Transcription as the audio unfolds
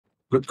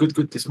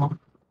Good. Dismount.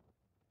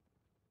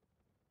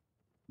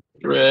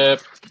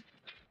 Rip.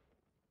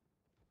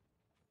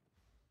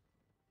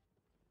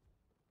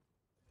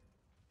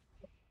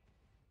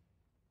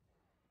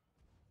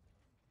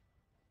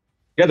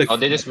 Get the. Oh,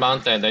 they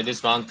dismounted. They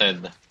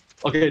dismounted.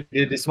 Okay,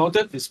 they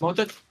dismounted.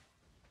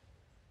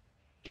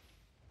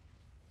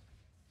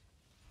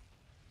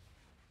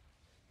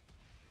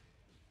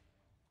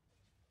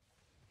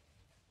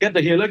 Get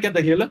the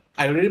healer.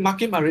 I already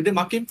mark him.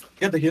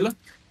 Get the healer.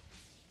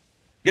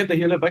 Get the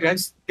healer back,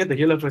 guys. Get the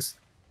healer first.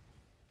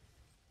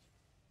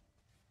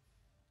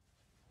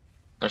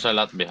 There's a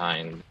lot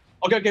behind.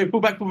 Okay. Pull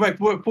back, guys.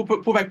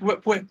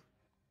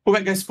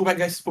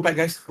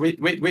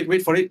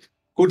 Wait for it.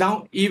 Go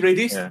down. E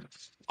ready. Yeah.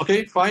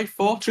 Okay, 5,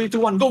 4, 3, 2,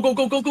 1.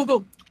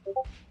 Go.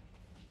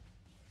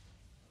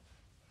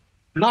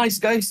 Nice,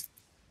 guys.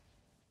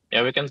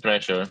 Yeah, we can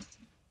pressure.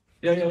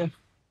 Yeah.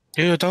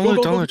 Yo, don't Go, loot,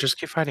 go, don't go. loot, just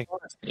keep fighting.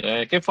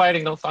 Yeah, keep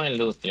fighting. Don't fucking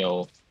loot,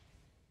 yo.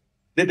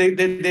 They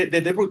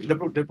broke.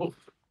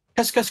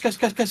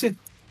 Catch it.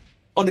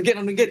 On the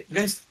gate,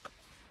 guys.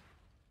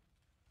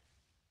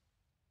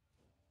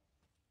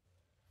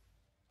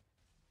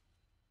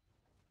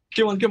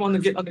 Come on the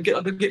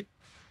gate.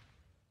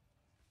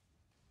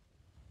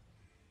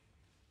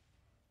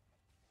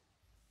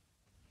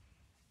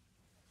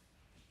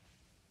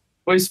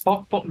 Where's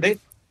Pop dead?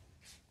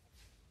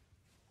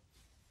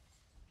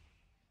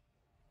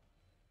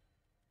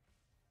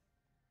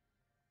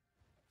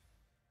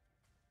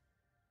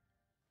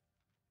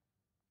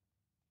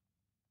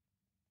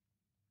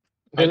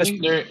 I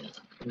think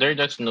they're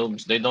just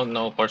noobs. They don't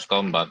know force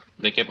combat.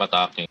 They keep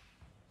attacking.